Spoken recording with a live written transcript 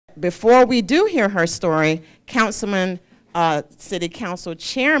Before we do hear her story, City Council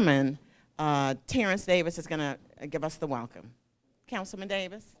Chairman Terrence Davis is going to give us the welcome. Councilman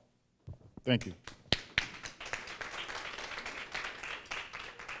Davis. Thank you.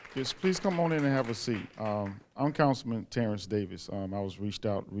 Yes, please come on in and have a seat. I'm Councilman Terrence Davis. I was reached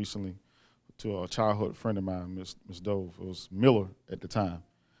out recently to a childhood friend of mine, Miss Dove. It was Miller at the time.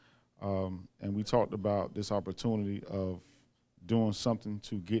 And we talked about this opportunity of doing something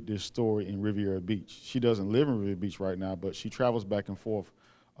to get this story in Riviera Beach. She doesn't live in Riviera Beach right now, but she travels back and forth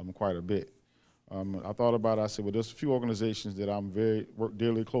quite a bit. I thought about it, I said, well, there's a few organizations that work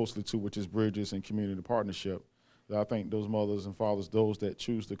dearly closely to, which is Bridges and Community Partnership, that I think those mothers and fathers, those that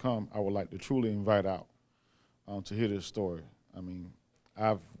choose to come, I would like to truly invite out to hear this story. I mean,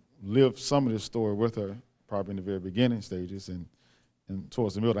 I've lived some of this story with her, probably in the very beginning stages, and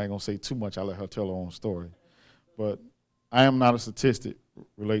towards the middle, I ain't gonna say too much, I'll let her tell her own story. But I am not a statistic,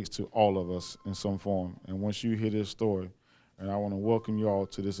 relates to all of us in some form, and once you hear this story, and I want to welcome you all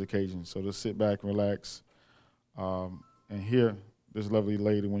to this occasion. So just sit back and relax and hear this lovely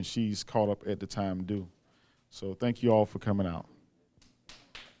lady when she's caught up at the time due. So thank you all for coming out.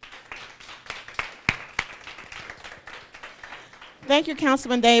 Thank you,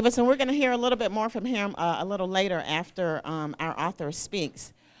 Councilman Davis, and we're going to hear a little bit more from him a little later after our author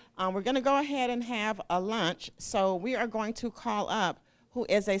speaks. We're going to go ahead and have a lunch, so we are going to call up who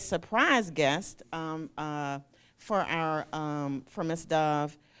is a surprise guest for Ms.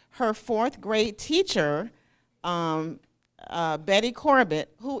 Dove, her 4th grade teacher, Betty Corbett,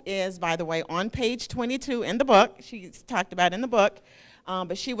 who is, by the way, on page 22 in the book. She's talked about in the book,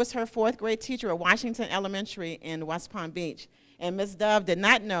 but she was her 4th grade teacher at Washington Elementary in West Palm Beach. And Ms. Dove did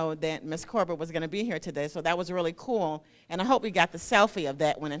not know that Ms. Corbett was going to be here today, so that was really cool. And I hope we got the selfie of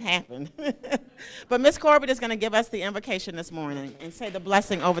that when it happened. But Ms. Corbett is going to give us the invocation this morning and say the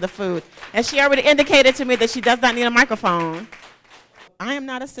blessing over the food. And she already indicated to me that she does not need a microphone. I Am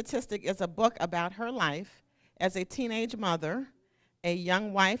Not a Statistic is a book about her life as a teenage mother, a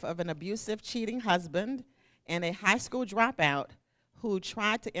young wife of an abusive, cheating husband, and a high school dropout who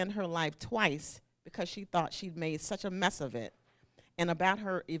tried to end her life twice because she thought she'd made such a mess of it, and about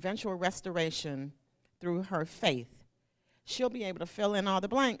her eventual restoration through her faith. She'll be able to fill in all the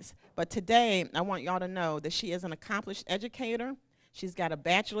blanks, but today I want y'all to know that she is an accomplished educator. She's got a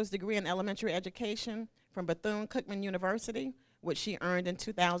bachelor's degree in elementary education from Bethune-Cookman University, which she earned in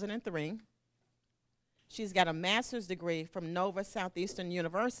 2003. She's got a master's degree from Nova Southeastern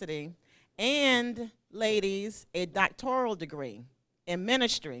University, and, ladies, a doctoral degree in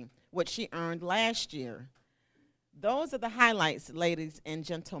ministry, which she earned last year. Those are the highlights, ladies and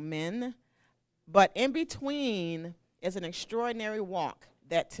gentlemen. But in between is an extraordinary walk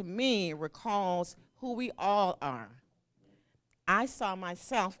that, to me, recalls who we all are. I saw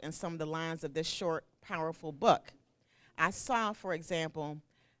myself in some of the lines of this short, powerful book. I saw, for example,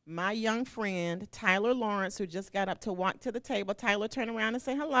 my young friend, Tyler Lawrence, who just got up to walk to the table. Tyler, turn around and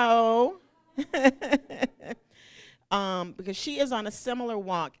say hello. Because she is on a similar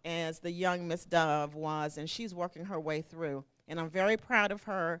walk as the young Miss Dove was, and she's working her way through. And I'm very proud of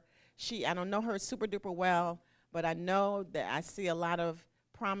her. I don't know her super duper well, but I know that I see a lot of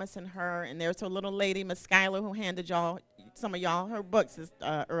promise in her. And there's her little lady, Miss Schuyler, who handed y'all, some of y'all, her books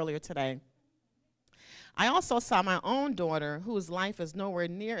earlier today. I also saw my own daughter, whose life is nowhere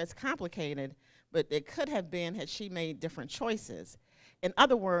near as complicated, but it could have been had she made different choices. In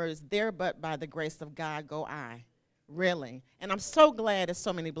other words, there but by the grace of God go I. Really. And I'm so glad there's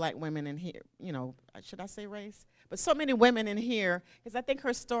so many black women in here. You know, should I say race? But so many women in here, because I think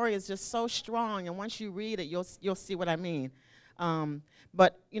her story is just so strong, and once you read it, you'll see what I mean.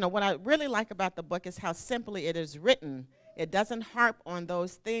 But, you know, what I really like about the book is how simply it is written. It doesn't harp on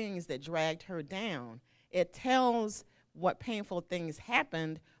those things that dragged her down. It tells what painful things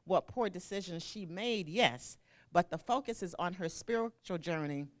happened, what poor decisions she made, yes, but the focus is on her spiritual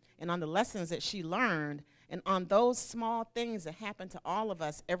journey and on the lessons that she learned, and on those small things that happen to all of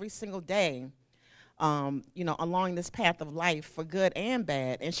us every single day, you know, along this path of life for good and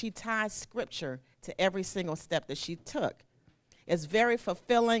bad. And she ties scripture to every single step that she took. It's very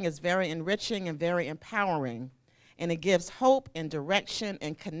fulfilling, it's very enriching, and very empowering. And it gives hope and direction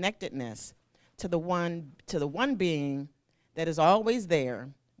and connectedness to the one being that is always there,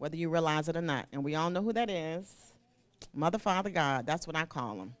 whether you realize it or not. And we all know who that is. Mother, Father, God. That's what I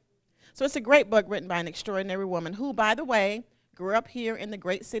call him. So it's a great book written by an extraordinary woman who, by the way, grew up here in the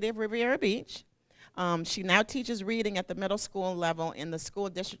great city of Riviera Beach. She now teaches reading at the middle school level in the school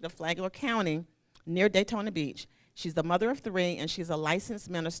district of Flagler County near Daytona Beach. She's the mother of 3, and she's a licensed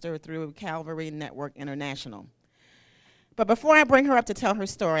minister through Calvary Network International. But before I bring her up to tell her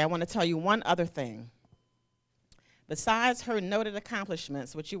story, I want to tell you one other thing. Besides her noted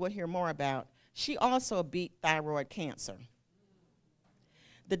accomplishments, which you will hear more about, she also beat thyroid cancer.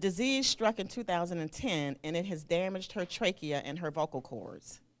 The disease struck in 2010, and it has damaged her trachea and her vocal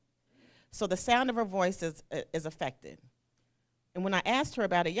cords. So the sound of her voice is affected. And when I asked her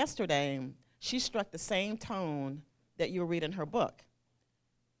about it yesterday, she struck the same tone that you'll read in her book.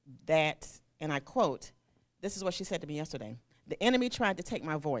 That, and I quote, this is what she said to me yesterday: "The enemy tried to take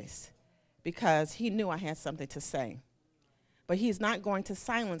my voice because he knew I had something to say. But he's not going to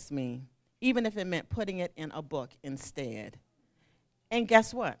silence me, even if it meant putting it in a book instead." And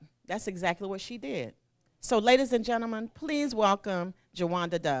guess what? That's exactly what she did. So ladies and gentlemen, please welcome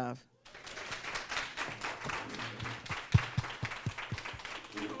Jawanda Dove.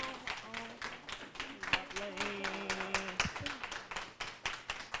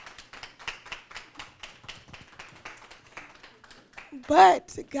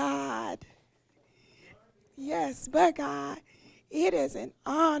 But God, yes, but God, it is an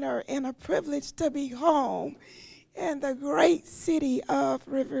honor and a privilege to be home in the great city of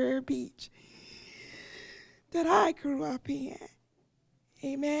Riviera Beach that I grew up in.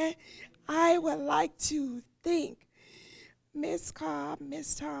 Amen. I would like to thank Ms. Cobb,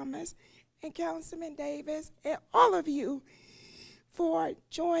 Ms. Thomas, and Councilman Davis, and all of you for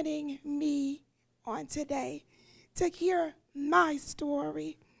joining me on today to hear my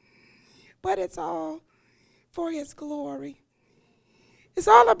story. But it's all for His glory. It's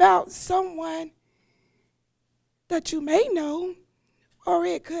all about someone that you may know, or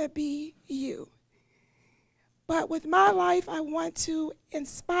it could be you. But with my life, I want to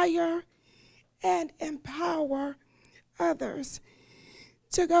inspire and empower others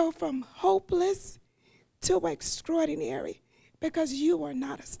to go from hopeless to extraordinary, because you are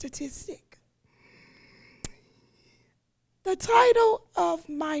not a statistic. The title of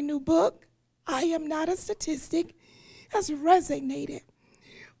my new book, I Am Not a Statistic, has resonated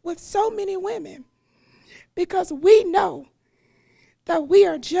with so many women, because we know that we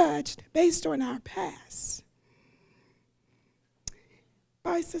are judged based on our past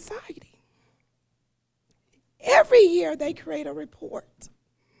by society. Every year they create a report,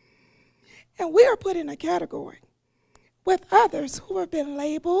 and we are put in a category with others who have been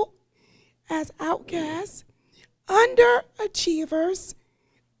labeled as outcasts, underachievers,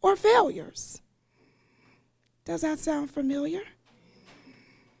 or failures. Does that sound familiar?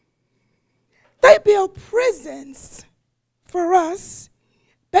 They build prisons for us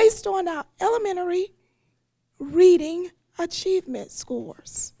based on our elementary reading achievement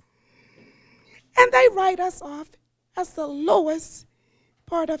scores. And they write us off as the lowest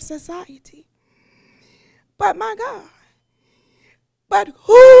part of society. But my God, but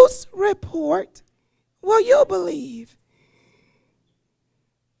whose report will you believe?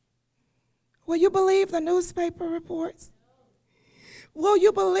 Will you believe the newspaper reports? Will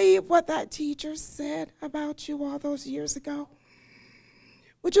you believe what that teacher said about you all those years ago?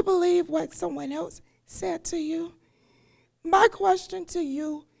 Would you believe what someone else said to you? My question to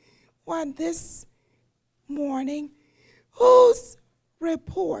you on this morning, whose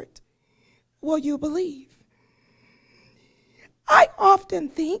report will you believe? I often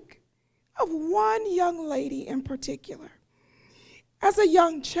think of one young lady in particular. As a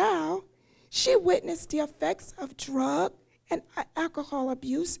young child, she witnessed the effects of drug and alcohol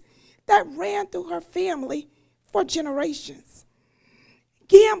abuse that ran through her family for generations.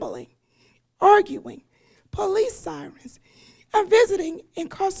 Gambling, arguing, police sirens, and visiting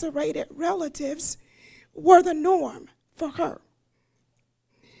incarcerated relatives were the norm for her.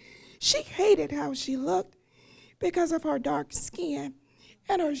 She hated how she looked because of her dark skin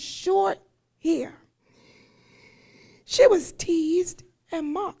and her short hair. She was teased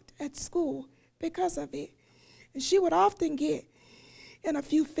and mocked at school because of it, and she would often get in a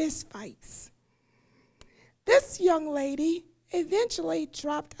few fist fights. This young lady eventually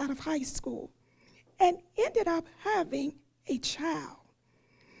dropped out of high school and ended up having a child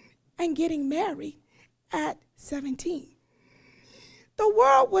and getting married at 17. The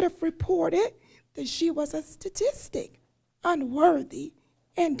world would have reported that she was a statistic, unworthy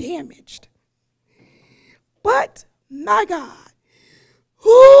and damaged. But my God,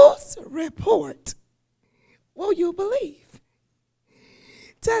 whose report will you believe?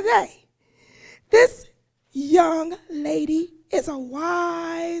 Today, this young lady is a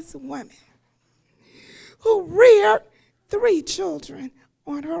wise woman who reared 3 children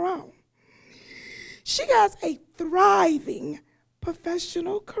on her own. She has a thriving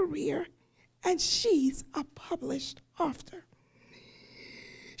professional career, and she's a published author.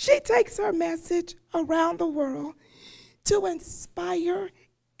 She takes her message around the world to inspire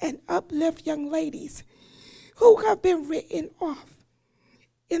and uplift young ladies who have been written off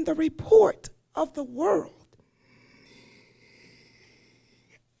in the report of the world.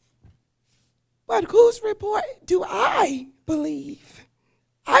 But whose report do I believe?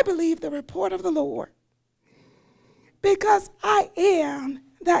 I believe the report of the Lord, because I am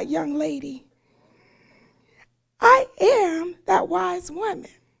that young lady. I am that wise woman.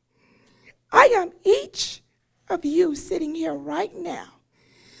 I am each of you sitting here right now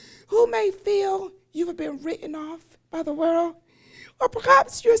who may feel you have been written off by the world, or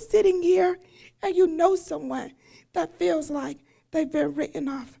perhaps you're sitting here and you know someone that feels like they've been written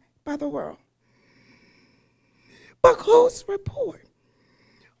off by the world. But whose report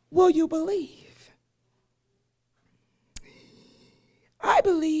will you believe? I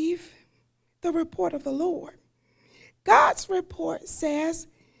believe the report of the Lord. God's report says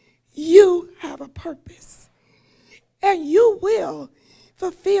you have a purpose, and you will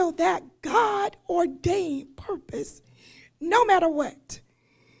fulfill that God-ordained purpose no matter what.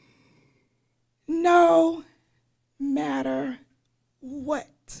 No matter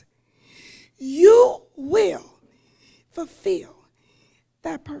what. You will fulfill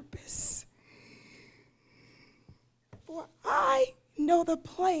that purpose. For I know the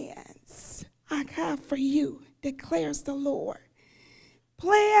plans I have for you, declares the Lord.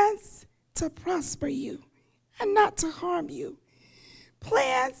 Plans to prosper you and not to harm you.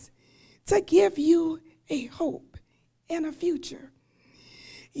 Plans to give you a hope and a future.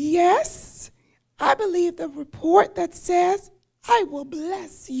 Yes, I believe the report that says, I will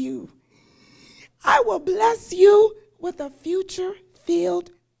bless you. I will bless you with a future filled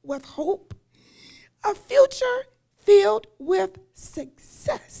with hope, a future filled with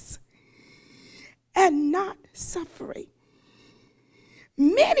success and not suffering.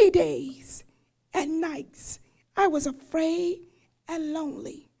 Many days and nights I was afraid and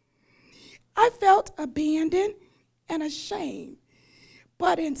lonely. I felt abandoned and ashamed,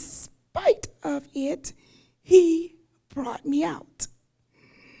 but in spite of it, he brought me out.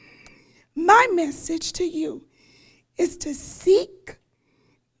 My message to you is to seek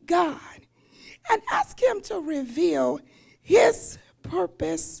God and ask him to reveal his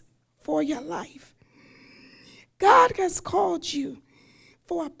purpose for your life. God has called you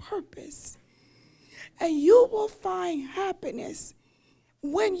for a purpose, and you will find happiness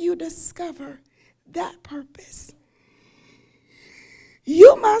when you discover that purpose.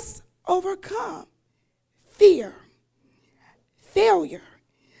 You must overcome fear, failure,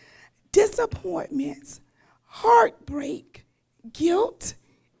 disappointments, heartbreak, guilt,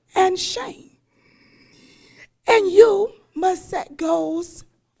 and shame. And you must set goals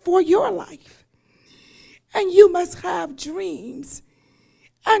for your life. And you must have dreams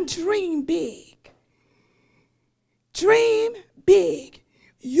and dream big. Dream big.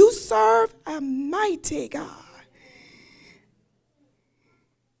 You serve a mighty God.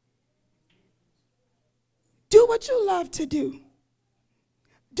 Do what you love to do.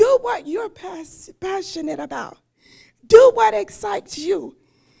 Do what you're passionate about. Do what excites you.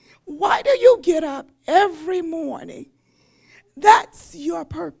 Why do you get up every morning? That's your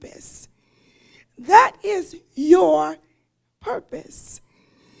purpose. That is your purpose.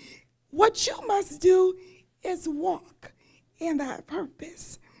 What you must do is walk in that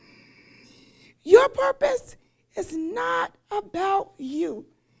purpose. Your purpose is not about you.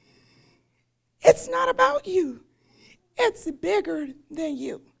 It's not about you. It's bigger than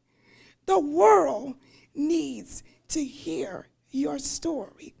you. The world needs to hear your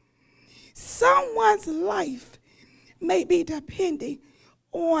story. Someone's life may be depending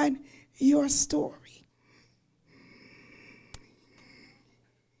on your story.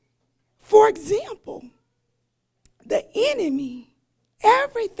 For example, the enemy,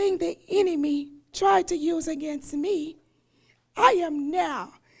 everything the enemy tried to use against me, I am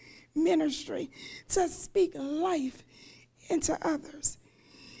now ministering to speak life into others.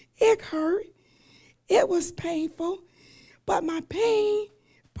 It hurt. It was painful, but my pain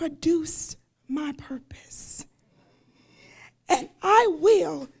produced my purpose. And I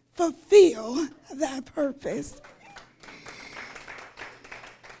will fulfill that purpose.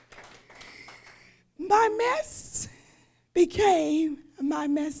 My mess became my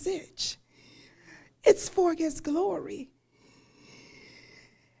message. It's for his glory.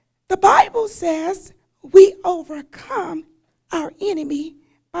 The Bible says we overcome our enemy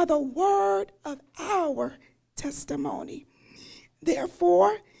by the word of our testimony.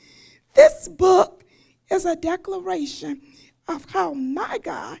 Therefore, this book is a declaration of how my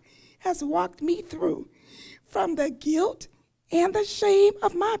God has walked me through from the guilt and the shame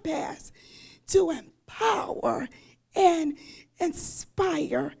of my past to empower and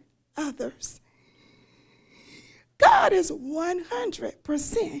inspire others. God is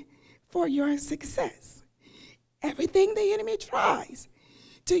 100% for your success. Everything the enemy tries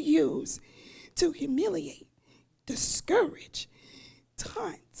to use to humiliate, discourage,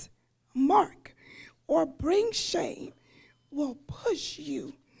 taunt, mark, or bring shame will push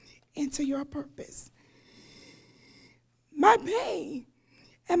you into your purpose. My pain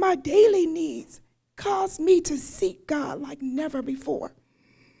and my daily needs cause me to seek God like never before.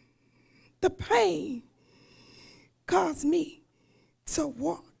 The pain caused me to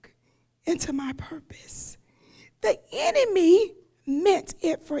walk into my purpose. The enemy meant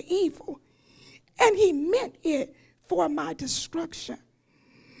it for evil, and he meant it for my destruction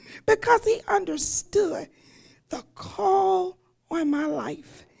because he understood the call on my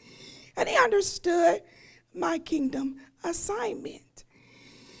life, and he understood my kingdom assignment.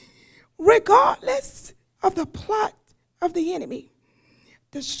 Regardless of the plot of the enemy,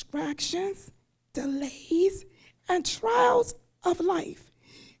 distractions, delays, and trials of life,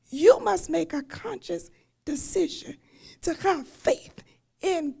 you must make a conscious decision to have faith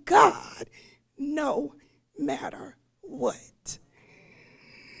in God no matter what.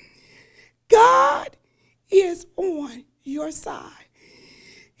 God is on your side.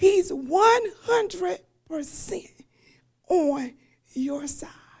 He's 100% on your side.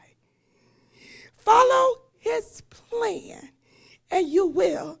 Follow his plan and you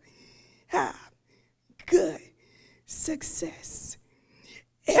will have good success.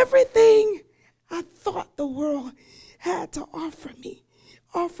 Everything I thought the world had to offer me,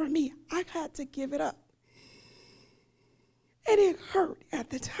 I had to give it up. And it hurt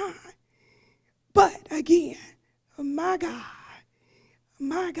at the time. But again, my God,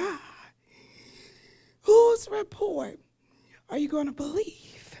 whose report are you going to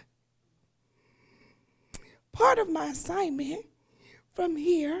believe? Part of my assignment from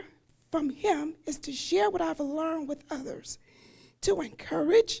him, is to share what I've learned with others, to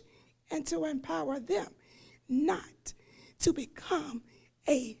encourage and to empower them, not to become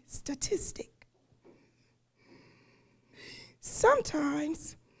a statistic.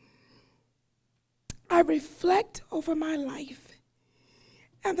 Sometimes I reflect over my life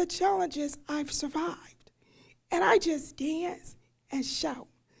and the challenges I've survived, and I just dance and shout,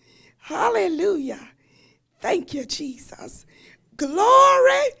 hallelujah, thank you, Jesus.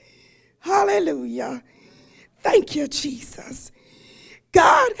 Glory, hallelujah, thank you, Jesus.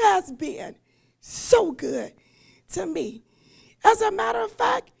 God has been so good to me. As a matter of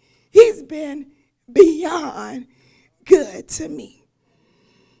fact, he's been beyond good to me.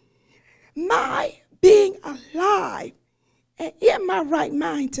 My being alive and in my right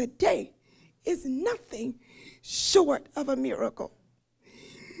mind today is nothing short of a miracle.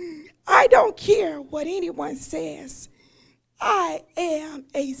 I don't care what anyone says. I am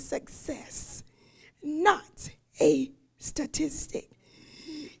a success, not a statistic.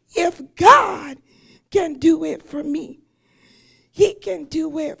 If God can do it for me, he can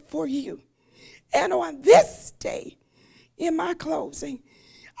do it for you. And on this day, in my closing,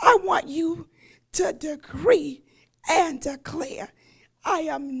 I want you to decree and declare, I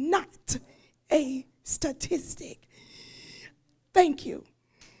am not a statistic. Thank you.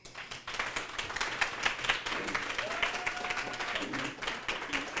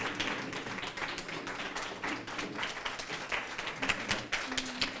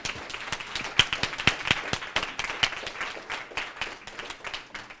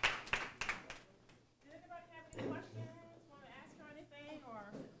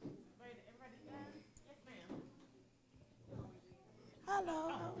 Hello.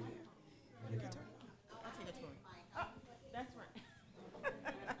 How are you? You can turn it on. I'll take a tour. Oh, that's right.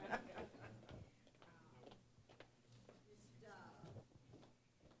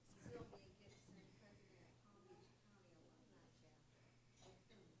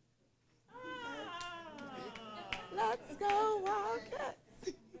 Let's go, Wildcats.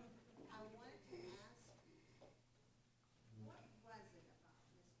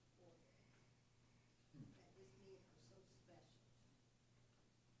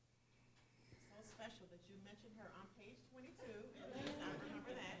 Special that you mentioned her on page 22, at least I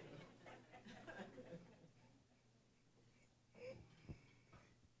remember that.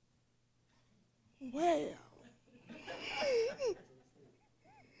 Well,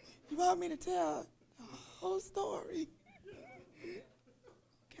 you want me to tell the whole story?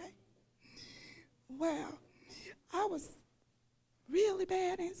 Okay. Well, I was really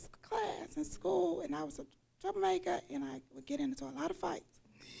bad in class in school, and I was a troublemaker, and I would get into a lot of fights.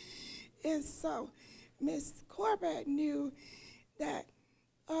 And so Miss Corbett knew that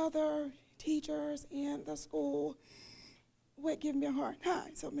other teachers in the school would give me a hard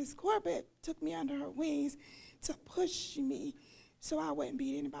time. So Miss Corbett took me under her wings to push me so I wouldn't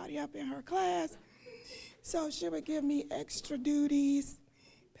beat anybody up in her class. So she would give me extra duties,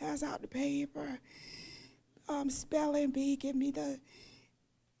 pass out the paper, spelling bee, give me the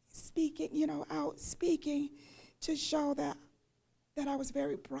speaking, out speaking to show that I was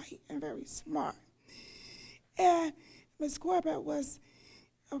very bright and very smart. And Miss Corbett was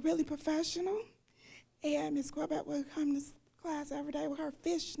a really professional, and Miss Corbett would come to class every day with her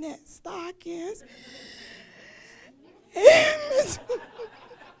fishnet stockings.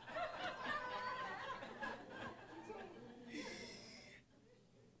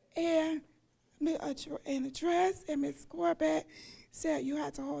 And in a dress, and Miss Corbett said you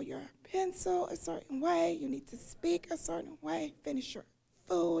had to hold your pencil a certain way, you need to speak a certain way, finish your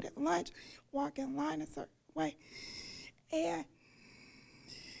food at lunch, walk in line a certain way. And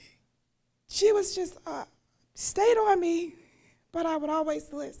she was just stayed on me, but I would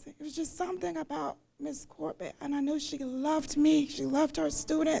always listen. It was just something about Miss Corbett, and I knew she loved me, she loved her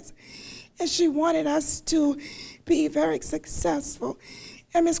students, and she wanted us to be very successful.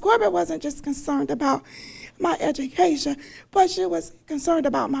 And Miss Corbett wasn't just concerned about my education, but she was concerned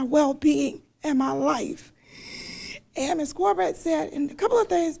about my well-being and my life. And Miss Corbett said, and a couple of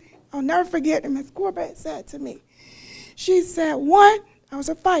things I'll never forget that Miss Corbett said to me. She said, one, I was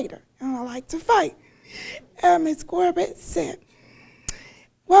a fighter, and I like to fight. And Miss Corbett said,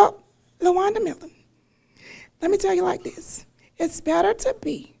 well, LaWanda Miller, let me tell you like this. It's better to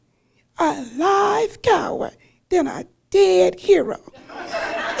be a live coward than a dead hero.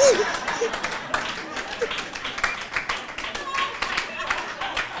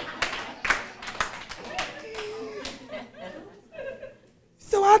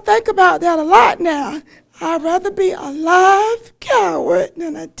 So I think about that a lot now. I'd rather be a live coward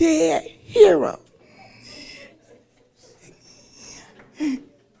than a dead hero.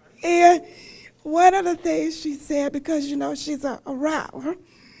 And one of the things she said, because she's a rattler,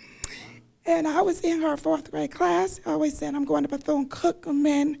 and I was in her 4th grade class. I always said, I'm going to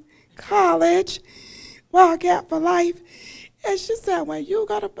Bethune-Cookman College, Wildcat for life. And she said, when you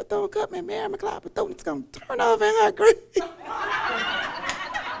go to Bethune-Cookman, Mary McLeod Bethune is going to turn over in her grave.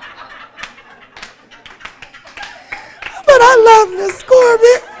 But I love Miss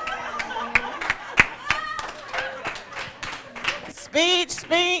Corbett.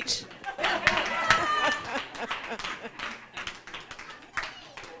 Speech.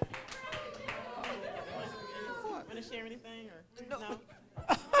 Want to share anything or no?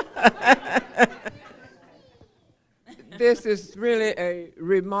 This is really a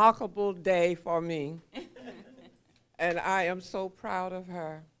remarkable day for me, and I am so proud of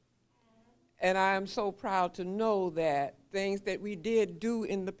her. And I am so proud to know that things that we did do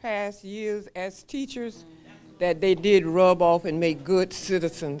in the past years as teachers, that they did rub off and make good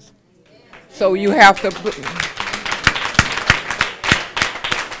citizens. So you have to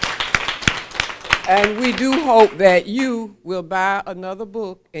and we do hope that you will buy another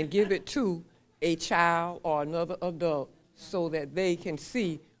book and give it to a child or another adult so that they can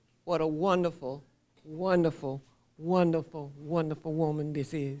see what a wonderful, wonderful, wonderful, wonderful woman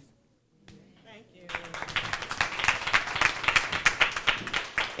this is. Thank you.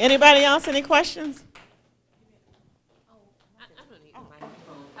 Anybody else, any questions?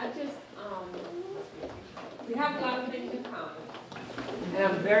 I just, we have a lot of things in common, and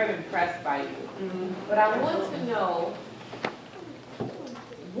I'm very impressed by you. But I want to know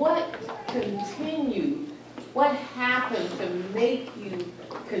what happened to make you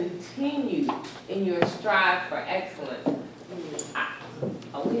continue in your strive for excellence?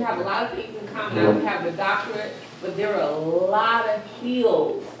 We have a lot of things in common. I don't have the doctorate, but there are a lot of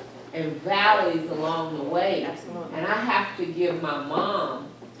hills and valleys along the way. Absolutely. And I have to give my mom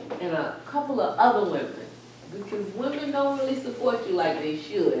and a couple of other women, because women don't really support you like they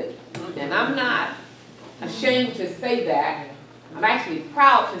should. And I'm not ashamed to say that. I'm actually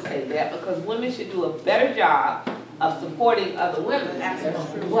proud to say that, because women should do a better job of supporting other women. But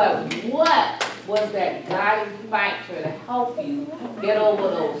what was that guiding factor to help you get over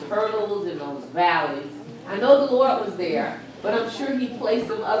those hurdles and those valleys? I know the Lord was there, but I'm sure He placed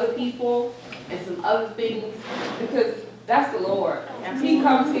some other people and some other things, because that's the Lord. He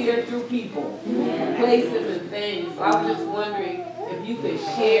comes here through people, places and things. So I was just wondering if you could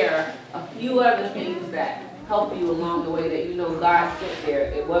share a few other things that help you along the way, that you know God sent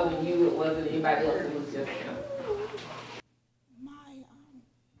there. It wasn't you, it wasn't anybody else, it was just Him.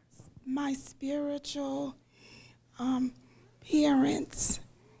 My spiritual parents,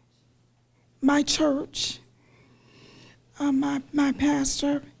 my church, my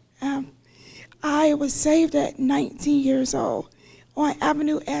pastor, I was saved at 19 years old on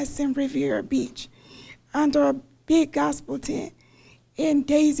Avenue S in Riviera Beach under a big gospel tent in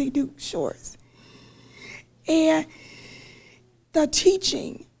Daisy Duke shorts. And the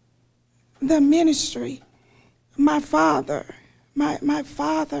teaching, the ministry, my father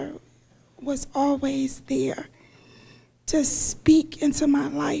was always there to speak into my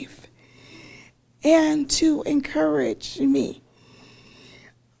life and to encourage me.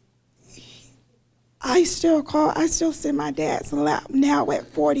 I still sit in my dad's lap now at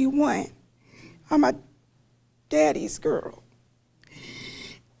 41. I'm a daddy's girl.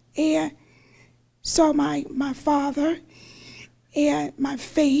 And so my father and my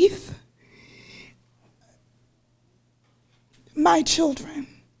faith, my children,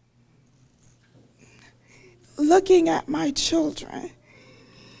 looking at my children,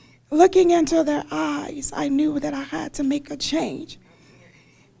 looking into their eyes, I knew that I had to make a change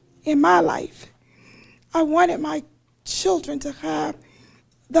in my life. I wanted my children to have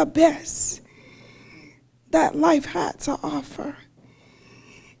the best that life had to offer.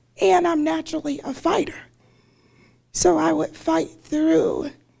 And I'm naturally a fighter. So I would fight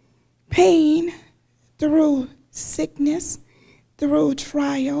through pain, through sickness, through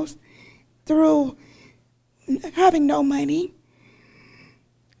trials, through having no money,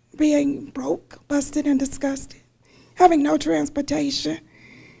 being broke, busted, and disgusted, having no transportation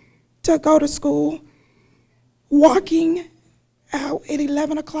to go to school, walking out at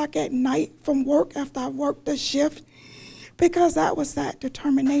 11 o'clock at night from work after I worked a shift, because that was that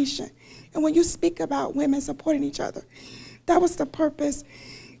determination. And when you speak about women supporting each other, that was the purpose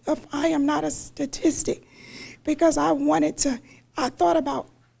of I Am Not a Statistic, because I thought about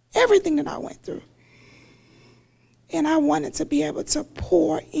everything that I went through. And I wanted to be able to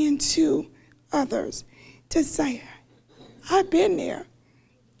pour into others, to say, I've been there.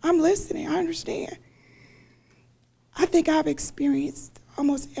 I'm listening, I understand. I think I've experienced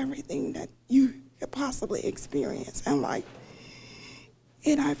almost everything that you could possibly experience in life,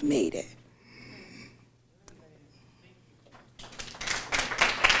 and I've made it.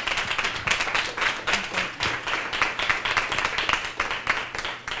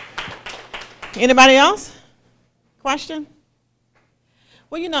 Anybody else? Question?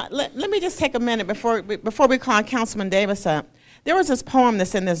 Well, let me just take a minute before we call Councilman Davis up. There was this poem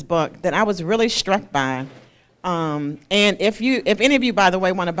that's in this book that I was really struck by. And if any of you, by the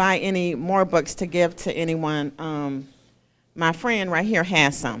way, want to buy any more books to give to anyone, my friend right here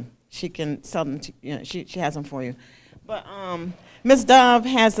has some. She can sell them to, she has them for you. But Ms. Dove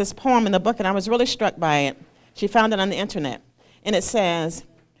has this poem in the book, and I was really struck by it. She found it on the internet. And it says,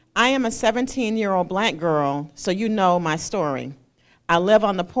 I am a 17-year-old black girl, so you know my story. I live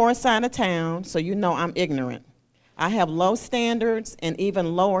on the poor side of town, so you know I'm ignorant. I have low standards and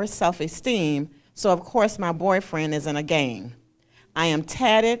even lower self-esteem, so of course my boyfriend is in a gang. I am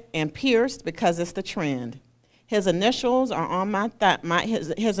tatted and pierced because it's the trend. His initials are on my thigh.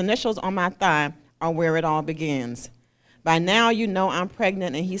 His initials on my thigh are where it all begins. By now you know I'm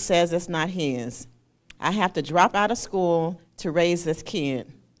pregnant and he says it's not his. I have to drop out of school to raise this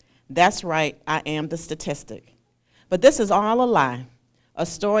kid. That's right, I am the statistic. But this is all a lie, a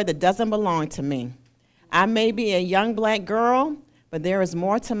story that doesn't belong to me. I may be a young black girl, but there is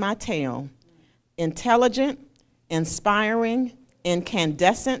more to my tale. Intelligent, inspiring,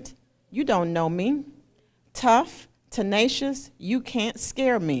 incandescent, you don't know me. Tough, tenacious, you can't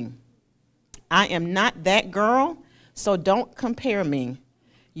scare me. I am not that girl, so don't compare me.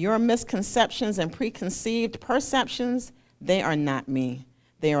 Your misconceptions and preconceived perceptions, they are not me.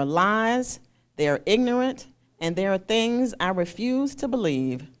 They are lies, they are ignorant, and there are things I refuse to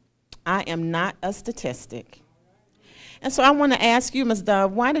believe. I am not a statistic. And so I want to ask you, Ms.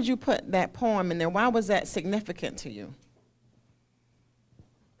 Dove, why did you put that poem in there? Why was that significant to you?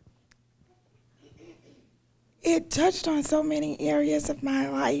 It touched on so many areas of my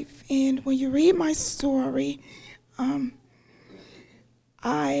life, and when you read my story,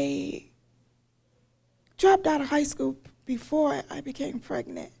 I dropped out of high school before I became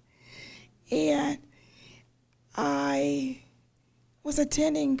pregnant, and I was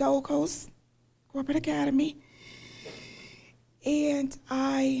attending Gold Coast Corporate Academy, and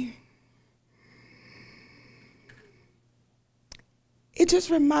it just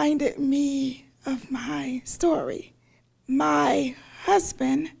reminded me of my story. My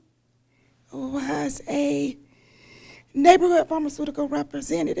husband was a neighborhood pharmaceutical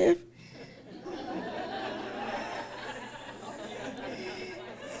representative.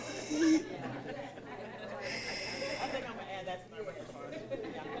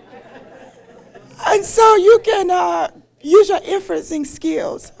 And so you can use your inferencing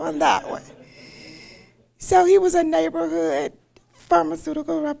skills on that one. So he was a neighborhood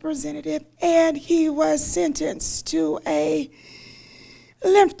pharmaceutical representative, and he was sentenced to a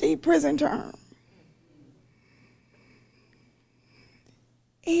lengthy prison term.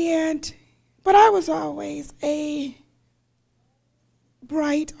 But I was always a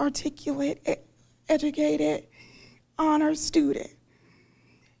bright, articulate, educated, honor student.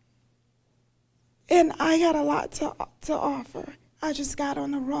 And I had a lot to offer. I just got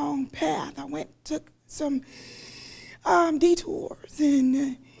on the wrong path. Took some detours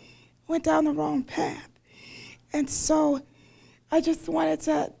and went down the wrong path. And so I just wanted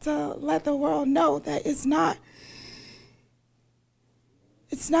to let the world know that it's not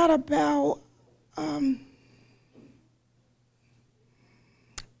about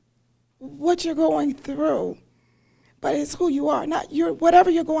what you're going through, but it's who you are. Whatever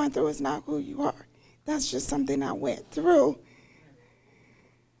you're going through is not who you are. That's just something I went through.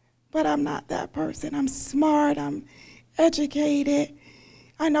 But I'm not that person. I'm smart, I'm educated,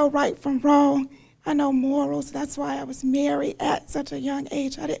 I know right from wrong, I know morals. That's why I was married at such a young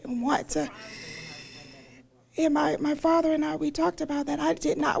age. I didn't want to. And my father and I, we talked about that. I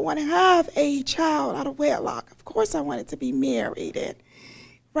did not want to have a child out of wedlock. Of course I wanted to be married and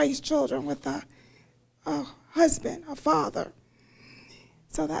raise children with a husband, a father.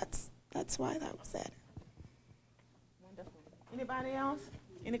 So that's why that was it. Wonderful. Anybody else?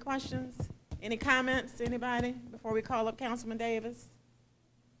 Any questions? Any comments? Anybody before we call up Councilman Davis?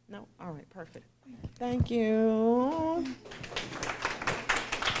 No? All right, perfect. Thank you.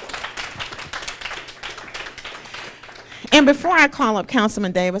 And before I call up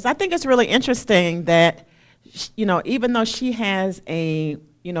Councilman Davis, I think it's really interesting that, even though she has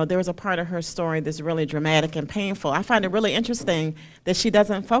there's a part of her story that's really dramatic and painful, I find it really interesting that she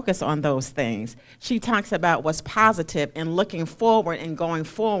doesn't focus on those things. She talks about what's positive and looking forward and going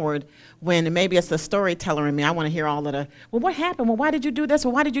forward when maybe it's the storyteller in me. I want to hear all of well, what happened? Well, why did you do this?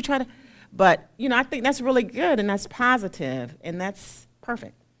 Well, why did you try to? But, I think that's really good and that's positive and that's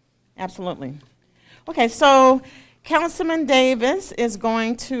perfect. Absolutely. Okay, so Councilman Davis is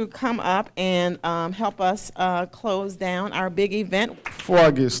going to come up and help us close down our big event. Before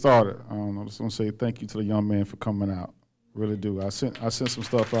I get started, I just want to say thank you to the young man for coming out. Really do. I sent some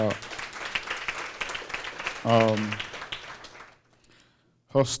stuff out.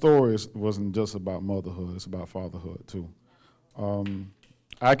 Her story wasn't just about motherhood; it's about fatherhood too. I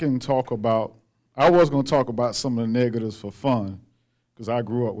was going to talk about some of the negatives for fun, because I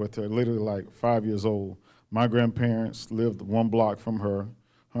grew up with her, literally like 5 years old. My grandparents lived one block from her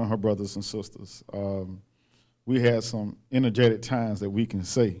and her brothers and sisters. We had some energetic times that we can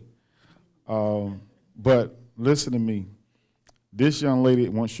say. But listen to me. This young lady,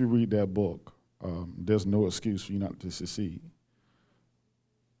 once you read that book, there's no excuse for you not to succeed.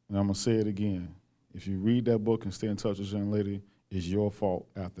 And I'm going to say it again. If you read that book and stay in touch with this young lady, it's your fault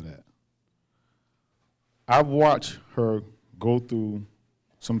after that. I've watched her go through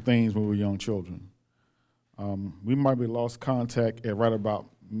some things when we were young children. We might be lost contact at right about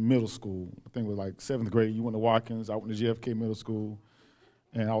middle school. I think it was like 7th grade. You went to Watkins, I went to JFK Middle School,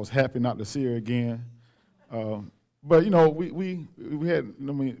 and I was happy not to see her again. But we had,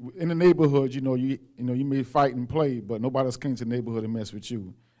 in the neighborhood, you may fight and play, but nobody else came to the neighborhood and mess with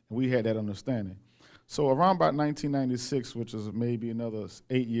you. And we had that understanding. So around about 1996, which is maybe another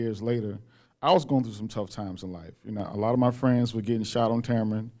 8 years later, I was going through some tough times in life. A lot of my friends were getting shot on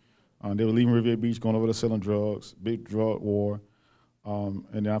Tamarind. They were leaving Riviera Beach, going over there selling drugs, big drug war. And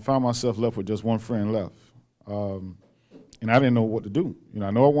then I found myself left with just one friend left. And I didn't know what to do. I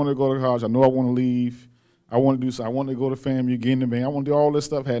know I wanted to go to college. I know I want to leave. I want to do so. I wanted to go to FAMU, get in the band. I want to do all this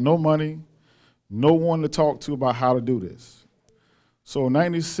stuff. Had no money, no one to talk to about how to do this. So in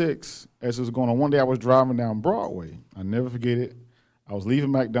 96, as it was going on, one day I was driving down Broadway. I never forget it. I was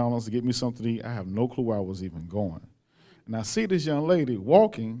leaving McDonald's to get me something to eat. I have no clue where I was even going. And I see this young lady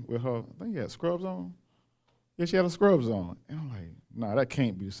walking with her, I think she had scrubs on. Yeah, she had her scrubs on. And I'm like, nah, that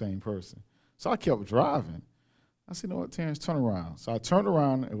can't be the same person. So I kept driving. I said, you know what, Terrence, turn around. So I turned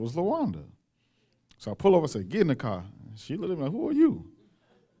around, it was LaWanda. So I pull over and said, get in the car. And she looked at me like, who are you?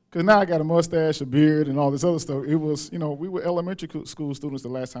 Because now I got a mustache, a beard, and all this other stuff. It was, we were elementary school students the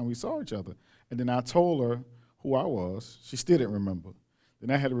last time we saw each other. And then I told her who I was. She still didn't remember. Then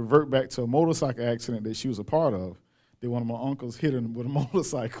I had to revert back to a motorcycle accident that she was a part of. That one of my uncles hit her with a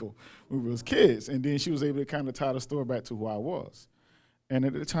motorcycle when we was kids. And then she was able to kind of tie the story back to who I was. And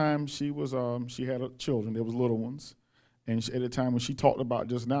at the time, she was she had children. There was little ones. And at the time when she talked about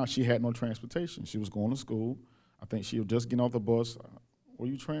just now, she had no transportation. She was going to school. I think she was just getting off the bus. Were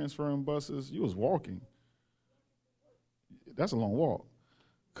you transferring buses? You was walking. That's a long walk.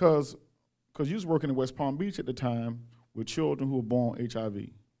 Because because you was working in West Palm Beach at the time with children who were born HIV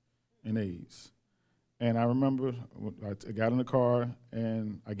and AIDS. And I remember I got in the car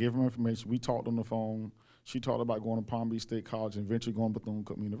and I gave her information. We talked on the phone. She talked about going to Palm Beach State College and eventually going to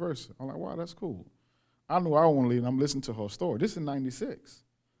Bethune-Cookman University. I'm like, wow, that's cool. I knew I want to leave, and I'm listening to her story. This is in '96,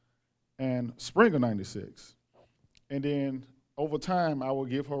 and spring of '96. And then over time, I would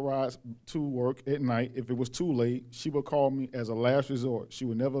give her rides to work at night. If it was too late, she would call me as a last resort. She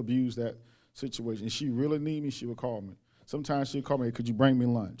would never abuse that situation. If she really need me, she would call me. Sometimes she'd call me, could you bring me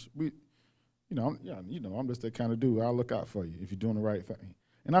lunch? I'm just that kind of dude. I'll look out for you if you're doing the right thing.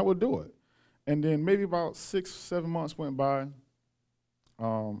 And I would do it. And then maybe about 6, 7 months went by.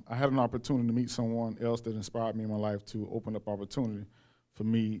 I had an opportunity to meet someone else that inspired me in my life to open up opportunity for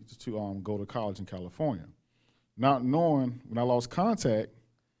me to go to college in California. Not knowing, when I lost contact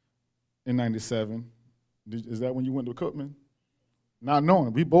in '97, is that when you went to Cookman? Not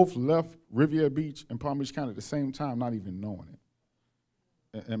knowing. We both left Riviera Beach and Palm Beach County at the same time, not even knowing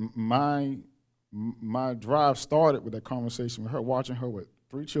it. And my drive started with that conversation with her, watching her with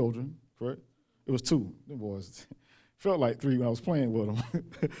 3 children, correct? It was 2, the boys. Felt like 3 when I was playing with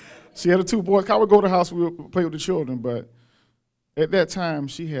them. She had 2 boys. I would go to the house, we would play with the children, but at that time,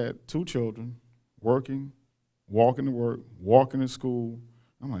 she had 2 children, working, walking to work, walking to school.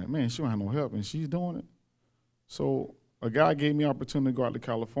 I'm like, man, she don't have no help, and she's doing it. So a guy gave me an opportunity to go out to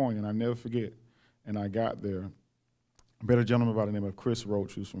California, and I never forget. And I got there. I met a gentleman by the name of Chris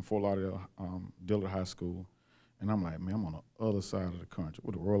Roach, who's from Fort Lauderdale, Dillard High School. And I'm like, man, I'm on the other side of the country.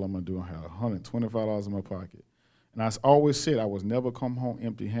 What the world am I doing? I had $125 in my pocket. And I always said I was never come home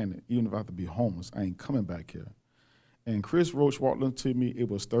empty-handed, even if I have to be homeless. I ain't coming back here. And Chris Roach walked up to me. It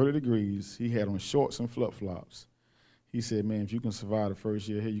was 30 degrees. He had on shorts and flip-flops. He said, man, if you can survive the first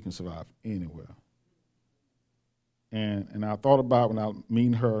year here, you can survive anywhere. And I thought about when I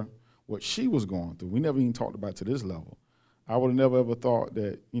meeting her, what she was going through. We never even talked about it to this level. I would have never ever thought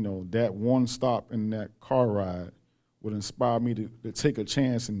that, that one stop in that car ride would inspire me to take a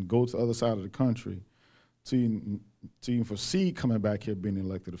chance and go to the other side of the country to even foresee coming back here being an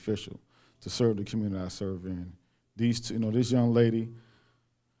elected official to serve the community I serve in. These two, this young lady,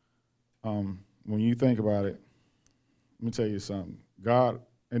 when you think about it, let me tell you something. God,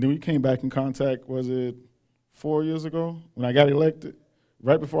 and then we came back in contact, was it 4 years ago when I got elected?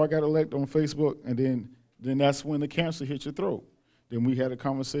 Right before I got elected on Facebook, and then that's when the cancer hit your throat. Then we had a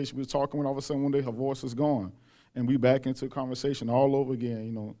conversation, we were talking, when all of a sudden one day her voice was gone. And we back into a conversation all over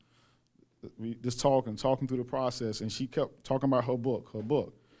again, we just talking through the process, and she kept talking about her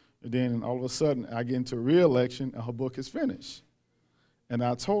book. And then all of a sudden I get into a re-election and her book is finished. And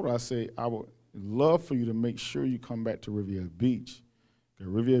I told her, I said, I would love for you to make sure you come back to Riviera Beach.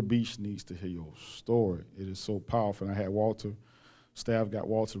 Because Riviera Beach needs to hear your story. It is so powerful. And I had staff got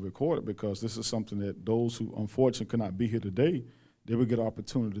Walter recorded, because this is something that those who unfortunately could not be here today, they would get an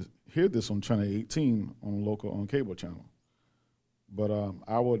opportunity to hear this on Channel 18 on cable channel. But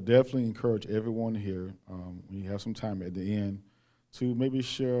I would definitely encourage everyone here, when you have some time at the end, to maybe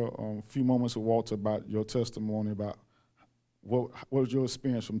share a few moments with Walter about your testimony, about what was your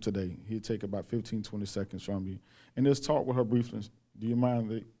experience from today. He'd take about 15, 20 seconds from you. And just talk with her briefly. Do you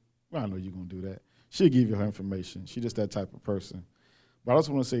mind? Well, I know you're going to do that. She'll give you her information. She's just that type of person. But I just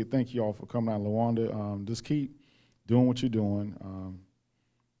want to say thank you all for coming out, LaWanda. Just keep doing what you're doing.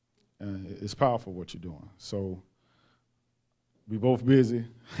 And it's powerful what you're doing. So we both busy.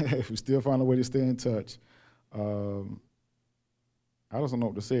 We still find a way to stay in touch. I just don't know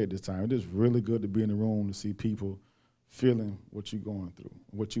what to say at this time. It is really good to be in the room to see people feeling what you're going through,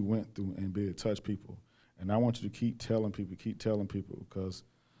 what you went through, and be able to touch people. And I want you to keep telling people, because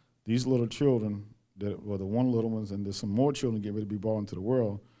these little children, the one little ones, and there's some more children getting ready to be brought into the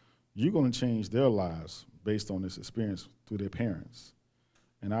world, you're going to change their lives based on this experience through their parents.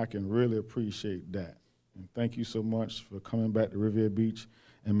 And I can really appreciate that. And thank you so much for coming back to Riviera Beach.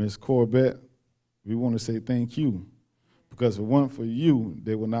 And Ms. Corbett, we want to say thank you, because if it weren't for you,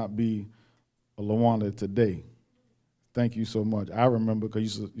 there would not be a LaWanda today. Thank you so much. I remember,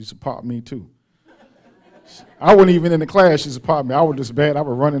 because you used to pop me too. I wasn't even in the class, she used to pop me. I was just bad. I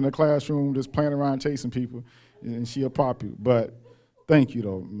would run in the classroom just playing around chasing people, and she'll pop you. But thank you,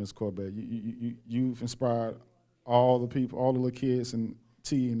 though, Ms. Corbett. You've inspired all the people, all the little kids in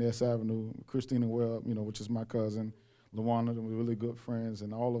T and S Avenue, Christina Webb, which is my cousin, LaWanda, and we're really good friends,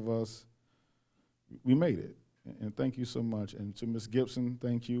 and all of us, we made it. And thank you so much. And to Ms. Gibson,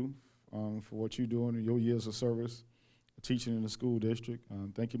 thank you for what you're doing in your years of service, teaching in the school district.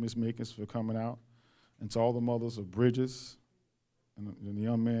 Thank you, Ms. Mickens, for coming out. And to all the mothers of Bridges and the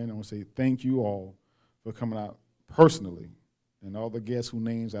young man, I want to say thank you all for coming out personally And all the guests whose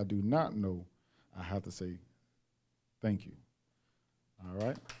names I do not know, I have to say thank you. All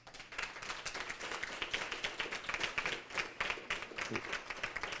right?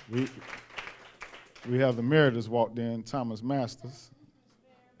 We have the mayor that's walked in, Thomas Masters.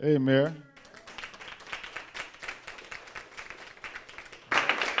 Hey, Mayor.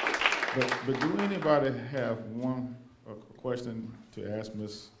 But do anybody have a question to ask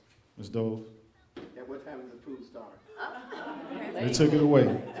Ms. Dove? At what time does the food start? They took it away.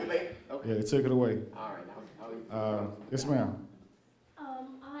 Too late? Okay. Yeah, they took it away. All right. Yes, ma'am.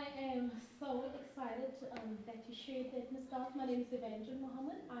 I am so excited that you shared that, Ms. Dove. My name is Evangeline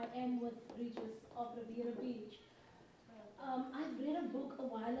Mohammed. I am with Regis of Riviera Beach. I've read a book a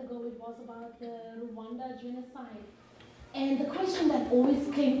while ago. It was about the Rwanda genocide. And the question that always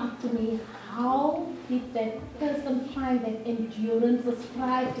came up to me, how did that person find that endurance, the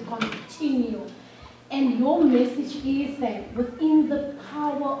strive to continue? And your message is that within the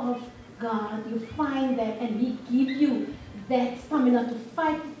power of God, you find that and He gives you that stamina to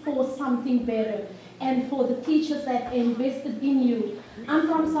fight for something better. And for the teachers that invested in you. I'm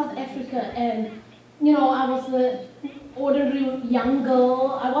from South Africa, and you know, I was the ordinary young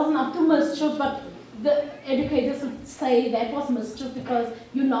girl. I wasn't up to mischief, but the educators would say that was mischief because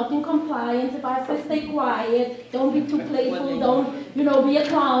you're not in compliance. If I say stay quiet, don't be too playful, don't, be a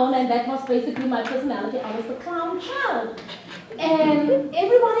clown, and that was basically my personality. I was the clown child. And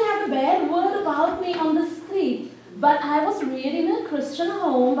everybody had a bad word about me on the street, but I was reared in a Christian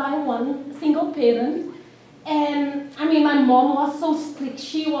home by one single parent. And I mean, my mom was so strict.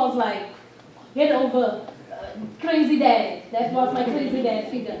 She was like, head over, crazy dad. That was my crazy dad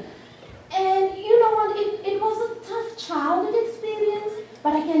figure. And you know what, it was a tough childhood experience,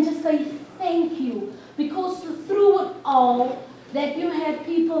 but I can just say thank you. Because through it all, that you had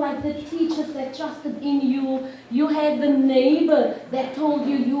people like the teachers that trusted in you, you had the neighbor that told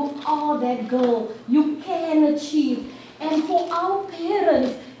you, you are that girl, you can achieve. And for our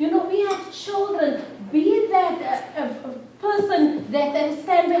parents, we have children, be that person that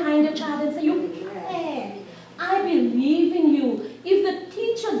stand behind your child and say, you can. I believe in you. If the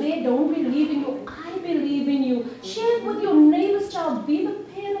teacher there don't believe in you, I believe in you. Share it with your neighbor's child. Be the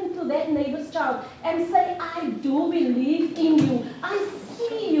parent to that neighbor's child and say, I do believe in you. I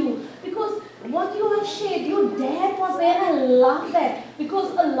see you. Because what you have shared, your dad was there, and I love that.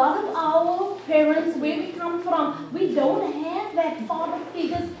 Because a lot of our parents, where we come from, we don't have that father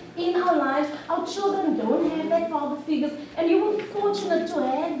figures in our lives. Our children don't have that father figures, and you were fortunate to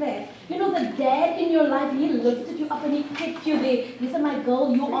have that. The dad in your life, he lifted you up and he kept you there. He said, my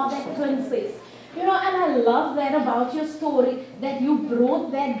girl, you are that princess. And I love that about your story, that you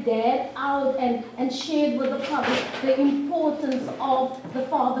brought that dad out and shared with the public the importance of the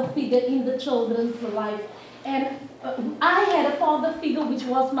father figure in the children's life. And I had a father figure which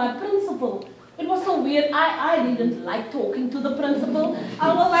was my principal. It was so weird. I didn't like talking to the principal.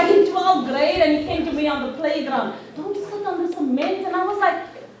 I was like in 12th grade and he came to me on the playground. Don't sit on the cement. And I was like,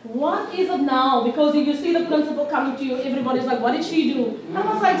 what is it now? Because if you see the principal coming to you, everybody's like, what did she do?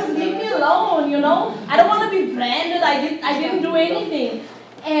 I was like, just leave me alone, I don't want to be branded. I didn't do anything.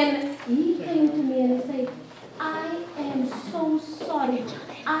 And he came to me and he said, I am so sorry.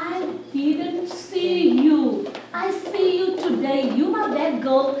 I didn't see you. I see you today. You are that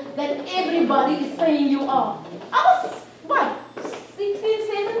girl that everybody is saying you are. I was, what, 16,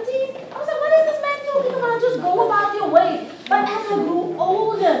 17? I was like, what is this man talking about? Just go about your way. But as I grew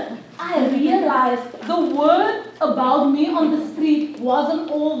older, I realized the word about me on the street wasn't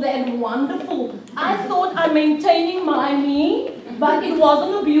all that wonderful. I thought I'm maintaining my me, but it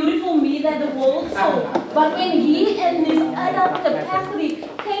wasn't a beautiful me that the world saw. But when he in his adult capacity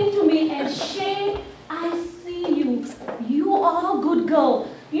came to me and shared, I see you. You are a good girl.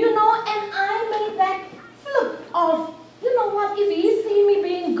 And I made that flip of, you know what, if he see me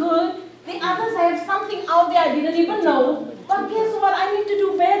being good, the others have something out there I didn't even know. But guess what? I need to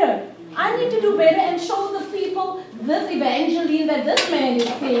do better. I need to do better and show the people this Evangeline that this man is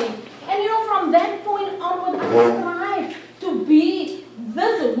saying. And from that point onward, I strive to be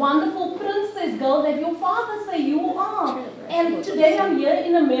this wonderful princess girl that your father say you are. And today I'm here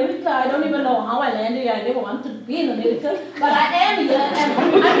in America. I don't even know how I landed here. I never wanted to be in America, but I am here and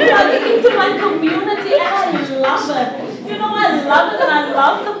I'm plugging into my community and I love it. I love it and I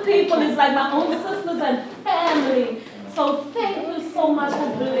love the people. It's like my own sisters and family. So thank you so much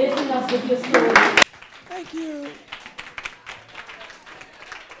for blessing us with your story. Thank you.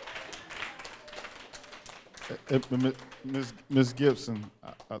 Miss Gibson,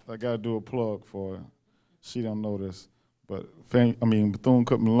 I got to do a plug for her. She don't know this, but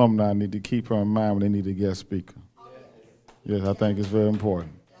Bethune-Cookman alumni need to keep her in mind when they need a guest speaker. Yes, I think it's very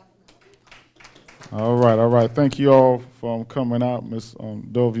important. All right, all right. Thank you all for coming out. Ms.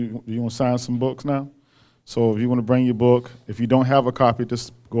 Dove, you want to sign some books now? So if you want to bring your book, if you don't have a copy,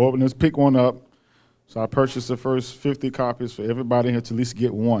 just go over and just pick one up. So I purchased the first 50 copies for everybody here to at least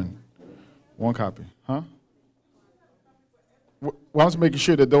get one copy. Huh? Well, I'm just making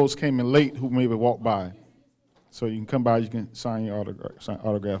sure that those came in late who maybe walked by. So you can come by, you can sign your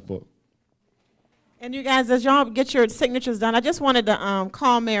autograph book. And you guys, as y'all get your signatures done, I just wanted to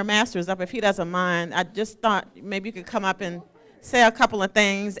call Mayor Masters up if he doesn't mind. I just thought maybe you could come up and say a couple of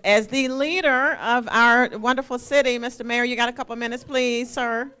things. As the leader of our wonderful city, Mr. Mayor, you got a couple of minutes, please,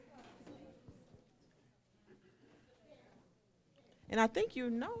 sir. And I think you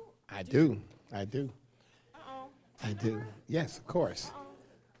know. I do. Uh-oh. I do. Yes, of course.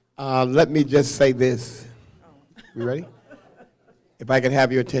 Let me just say this. You ready? If I can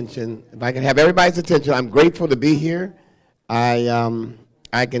have your attention, if I can have everybody's attention, I'm grateful to be here. I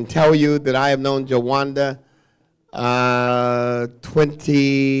can tell you that I have known Jawanda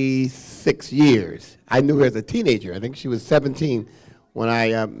 26 years. I knew her as a teenager. I think she was 17 when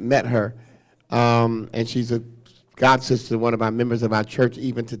I met her. And she's a god sister, one of our members of our church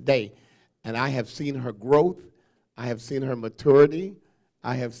even today. And I have seen her growth. I have seen her maturity.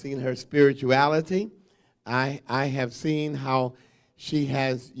 I have seen her spirituality. I have seen how she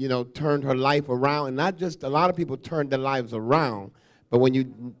has, you know, turned her life around. And not just, a lot of people turn their lives around, but when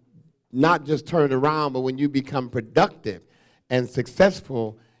you not just turn around, but when you become productive and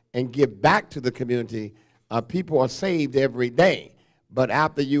successful and give back to the community, people are saved every day. But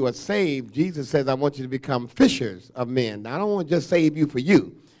after you are saved, Jesus says, I want you to become fishers of men. Now, I don't want to just save you for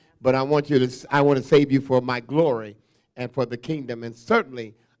you, but I want to save you for my glory and for the kingdom. And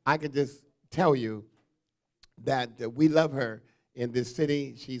certainly, I can just tell you that we love her in this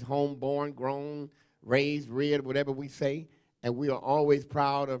city. She's homeborn, grown, raised, reared, whatever we say, and we are always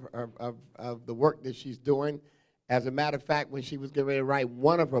proud of the work that she's doing. As a matter of fact, when she was getting ready to write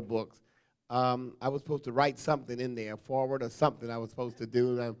one of her books, I was supposed to write something in there, a forward or something I was supposed to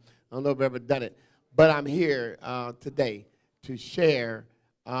do. I don't know if I've ever done it, but I'm here today to share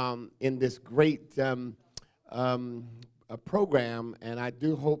in this great program, and I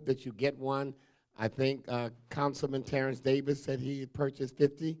do hope that you get one. I think Councilman Terrence Davis said he had purchased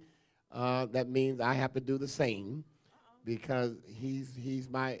 50. That means I have to do the same because he's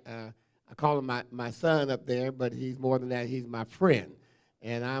my, I call him my son up there, but he's more than that, he's my friend.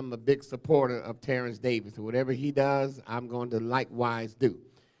 And I'm a big supporter of Terrence Davis. So whatever he does, I'm going to likewise do.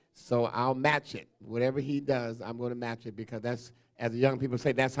 So I'll match it. Whatever he does, I'm going to match it because that's, as the young people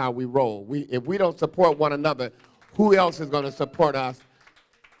say, that's how we roll. If we don't support one another, who else is going to support us?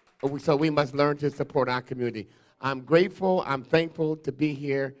 So we must learn to support our community. I'm grateful, I'm thankful to be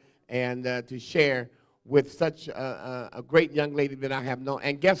here and to share with such a great young lady that I have known.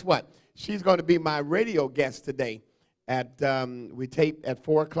 And guess what? She's going to be my radio guest today. We tape at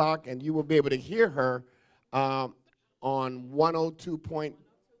 4 o'clock, and you will be able to hear her on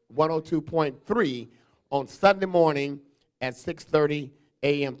 102.3 on Sunday morning at 6:30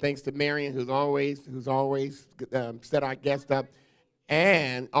 a.m. Thanks to Marion, who's always set our guest up.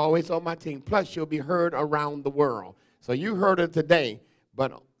 And always on my team. Plus, she'll be heard around the world. So you heard her today,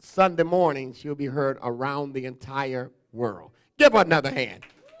 but Sunday morning, she'll be heard around the entire world. Give her another hand.